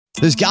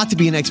There's got to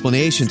be an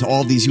explanation to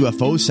all of these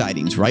UFO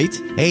sightings, right?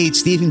 Hey,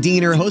 it's Stephen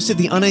Diener, host of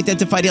the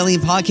Unidentified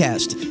Alien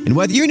Podcast. And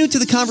whether you're new to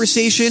the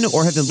conversation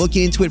or have been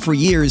looking into it for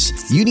years,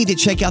 you need to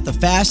check out the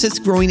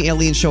fastest growing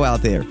alien show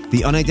out there,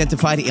 the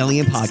Unidentified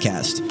Alien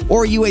Podcast,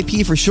 or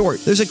UAP for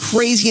short. There's a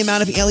crazy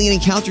amount of alien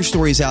encounter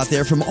stories out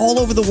there from all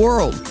over the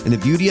world. And the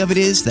beauty of it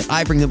is that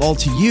I bring them all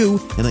to you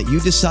and let you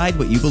decide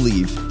what you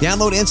believe.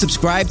 Download and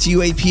subscribe to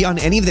UAP on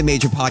any of the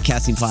major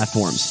podcasting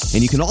platforms.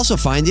 And you can also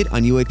find it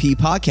on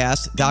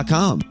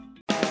UAPpodcast.com.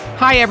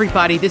 Hi,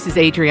 everybody. This is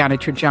Adriana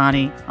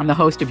Trajani. I'm the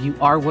host of You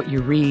Are What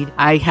You Read.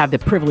 I have the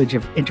privilege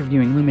of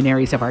interviewing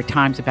luminaries of our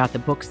times about the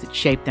books that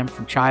shaped them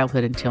from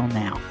childhood until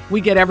now.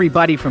 We get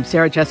everybody from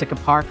Sarah Jessica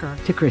Parker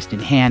to Kristen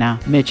Hanna,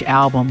 Mitch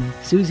Albom,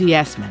 Susie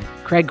Essman,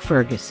 Craig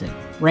Ferguson,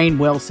 Rainn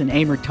Wilson,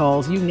 Amor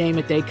Tolls, you name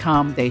it, they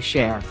come, they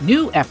share.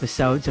 New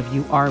episodes of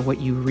You Are What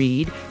You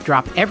Read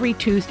drop every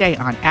Tuesday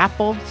on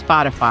Apple,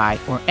 Spotify,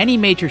 or any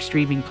major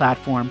streaming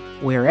platform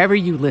wherever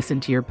you listen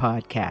to your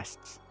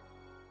podcasts.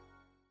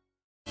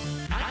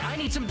 I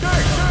need some dirt.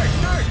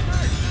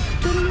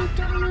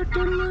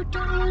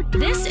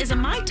 This is a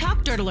My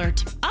Talk Dirt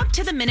Alert.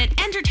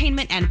 Up-to-the-minute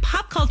entertainment and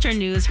pop culture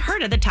news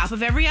heard at the top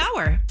of every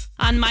hour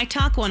on My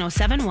Talk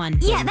 107.1.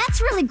 Yeah,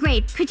 that's really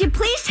great. Could you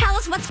please tell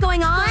us what's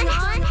going on?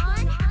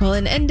 Well,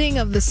 an ending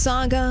of the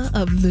saga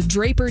of the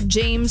Draper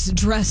James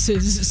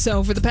dresses.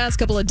 So for the past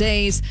couple of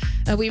days,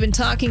 we've been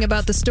talking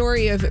about the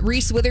story of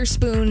Reese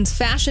Witherspoon's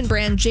fashion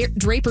brand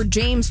Draper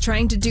James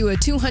trying to do a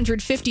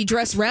 250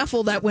 dress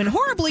raffle that went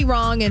horribly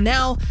wrong, and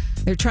now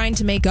they're trying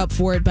to make up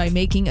for it by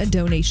making a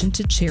donation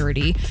to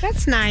charity.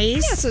 That's nice.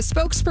 Yes, a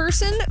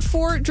spokesperson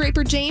for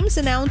Draper James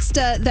announced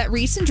that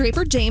Reese and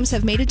Draper James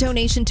have made a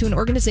donation to an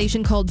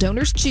organization called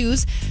Donors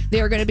Choose.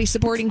 They are going to be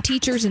supporting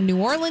teachers in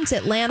New Orleans,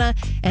 Atlanta,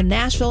 and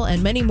Nashville,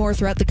 and many more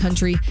throughout the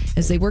country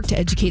as they work to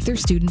educate their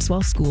students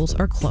while schools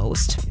are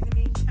closed.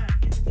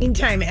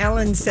 Meantime,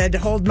 Ellen said,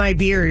 "Hold my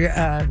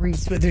beer,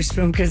 Reese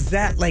Witherspoon," because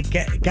that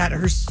got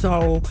her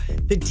so.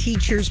 The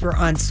teachers were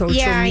on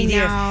social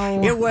media. I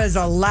know. It was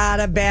a lot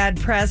of bad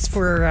press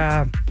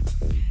for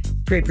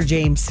Draper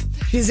James.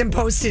 She hasn't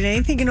posted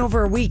anything in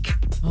over a week.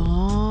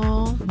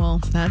 Oh, well,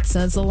 that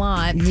says a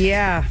lot.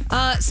 Yeah.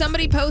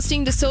 Somebody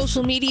posting to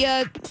social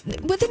media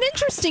with an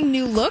interesting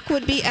new look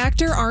would be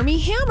actor Armie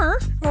Hammer.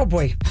 Oh,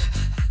 boy.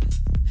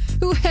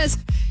 Who has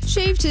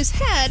shaved his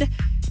head,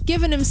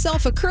 given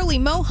himself a curly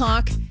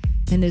mohawk,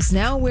 and is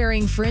now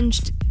wearing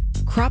fringed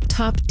crop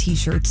top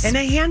t-shirts. And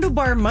a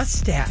handlebar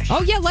mustache.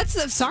 Oh, yeah, I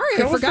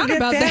forgot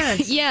about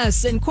that.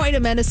 Yes, and quite a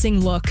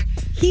menacing look.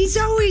 He's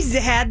always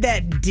had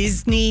that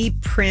Disney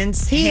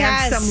Prince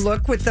handsome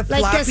look with the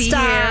floppy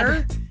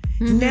hair.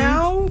 Mm-hmm.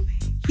 Now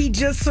he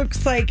just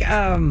looks like,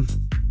 I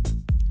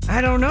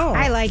don't know.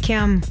 I like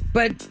him.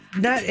 But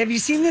have you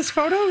seen this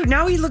photo?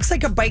 Now he looks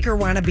like a biker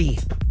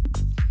wannabe.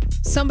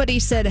 Somebody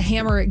said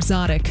Hammer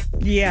exotic.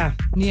 Yeah.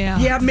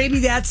 Yeah, maybe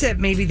that's it.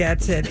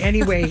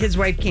 Anyway, his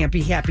wife can't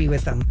be happy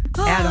with him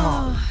at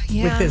all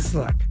with this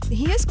look.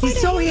 He is quite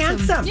He's so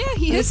handsome. Yeah,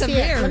 he is.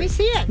 Let me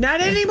see it.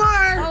 Not anymore.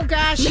 Oh,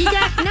 gosh. He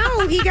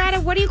got a,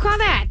 what do you call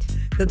that?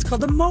 That's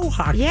called a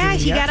mohawk. Yeah,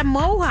 Julia. he got a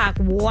mohawk.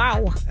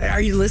 Wow. Are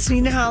you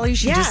listening to Holly?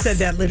 She just said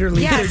that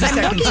literally 30 Yes, seconds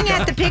ago. I'm looking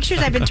at the pictures.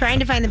 I've been trying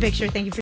to find the picture. Thank you for